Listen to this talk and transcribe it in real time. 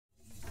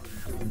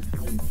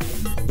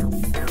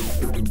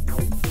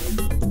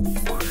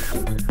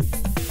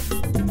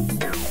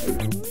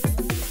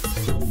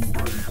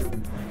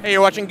Hey,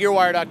 you're watching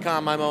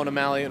GearWire.com. I'm Owen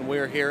O'Malley, and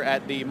we're here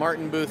at the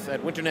Martin booth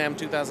at Winter NAMM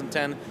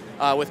 2010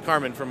 with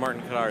Carmen from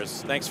Martin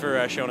Guitars. Thanks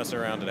for showing us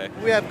around today.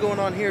 What we have going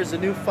on here is a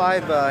new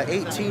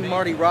 518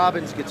 Marty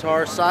Robbins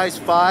guitar, size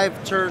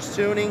 5, Terz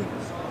Tuning.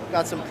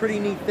 Got some pretty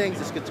neat things.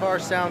 This guitar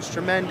sounds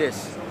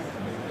tremendous.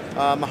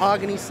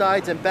 Mahogany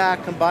sides and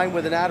back combined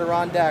with an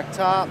Adirondack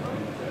top.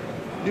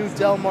 New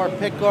Delmar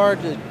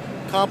pickguard to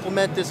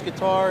complement this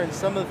guitar, and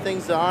some of the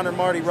things to honor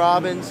Marty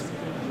Robbins.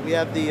 We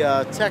have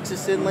the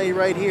Texas inlay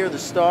right here, the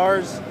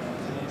stars,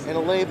 and a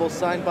label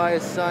signed by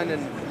his son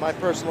and my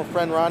personal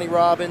friend Ronnie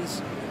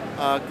Robbins.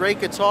 Great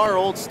guitar,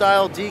 old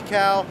style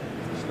decal,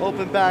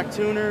 open back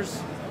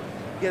tuners.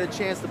 Get a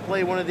chance to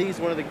play one of these,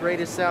 one of the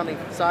greatest sounding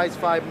size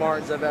 5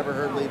 Martins I've ever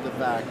heard leave the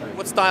factory.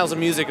 What styles of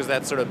music is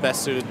that sort of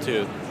best suited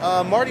to?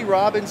 Marty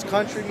Robbins,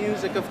 country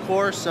music, of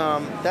course.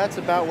 That's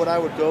about what I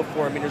would go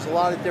for. I mean, there's a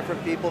lot of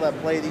different people that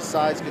play these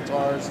size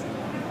guitars.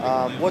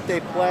 What they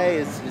play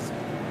is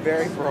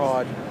very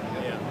broad.